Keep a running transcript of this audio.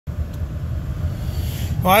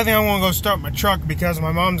Well, I think I'm gonna go start my truck because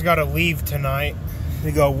my mom's got to leave tonight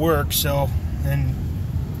to go work. So, and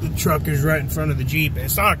the truck is right in front of the Jeep.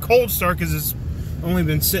 It's not a cold start because it's only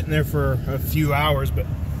been sitting there for a few hours. But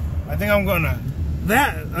I think I'm gonna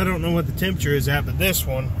I don't know what the temperature is at, but this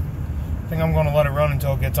one, I think I'm gonna let it run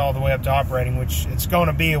until it gets all the way up to operating, which it's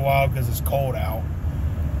gonna be a while because it's cold out.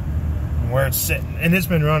 And where it's sitting, and it's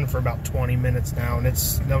been running for about 20 minutes now, and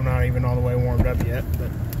it's not even all the way warmed up yet.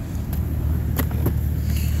 But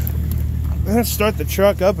let's start the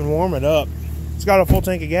truck up and warm it up. It's got a full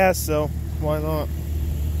tank of gas, so why not?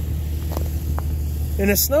 And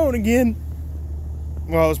it's snowing again.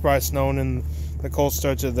 Well, it's probably snowing in the cold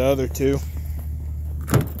starts of the other two.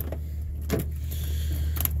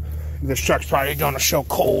 This truck's probably gonna show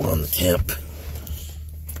cold on the temp.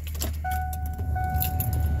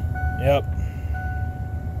 Yep.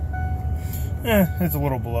 It's a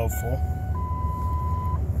little below full.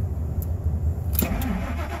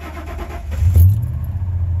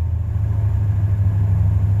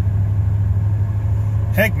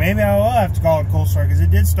 Heck, maybe I will have to call it cold start because it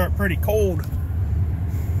did start pretty cold.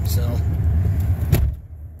 So.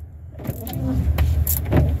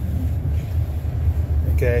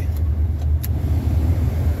 Okay.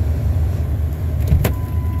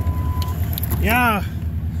 Yeah.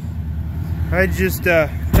 I just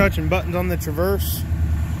touching buttons on the Traverse.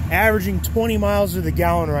 Averaging 20 miles to the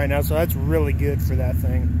gallon right now, so that's really good for that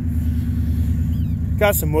thing.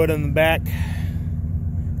 Got some wood on the back.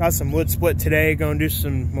 Got some wood split today. Gonna do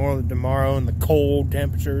some more tomorrow in the cold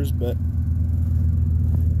temperatures, but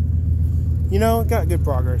you know, got good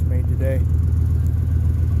progress made today.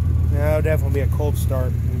 Now it'll definitely be a cold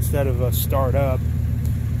start instead of a start up.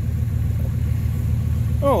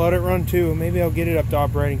 I'll let it run too. Maybe I'll get it up to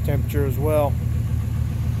operating temperature as well.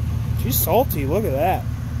 She's salty. Look at that.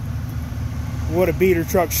 What a beater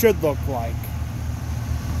truck should look like.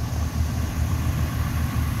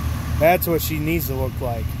 That's what she needs to look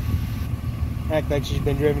like. Act like she's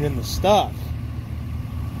been driven in the stuff.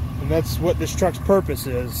 And that's what this truck's purpose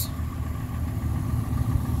is.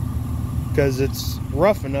 Because it's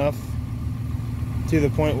rough enough to the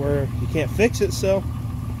point where you can't fix it, so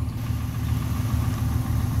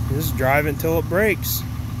just drive it until it breaks.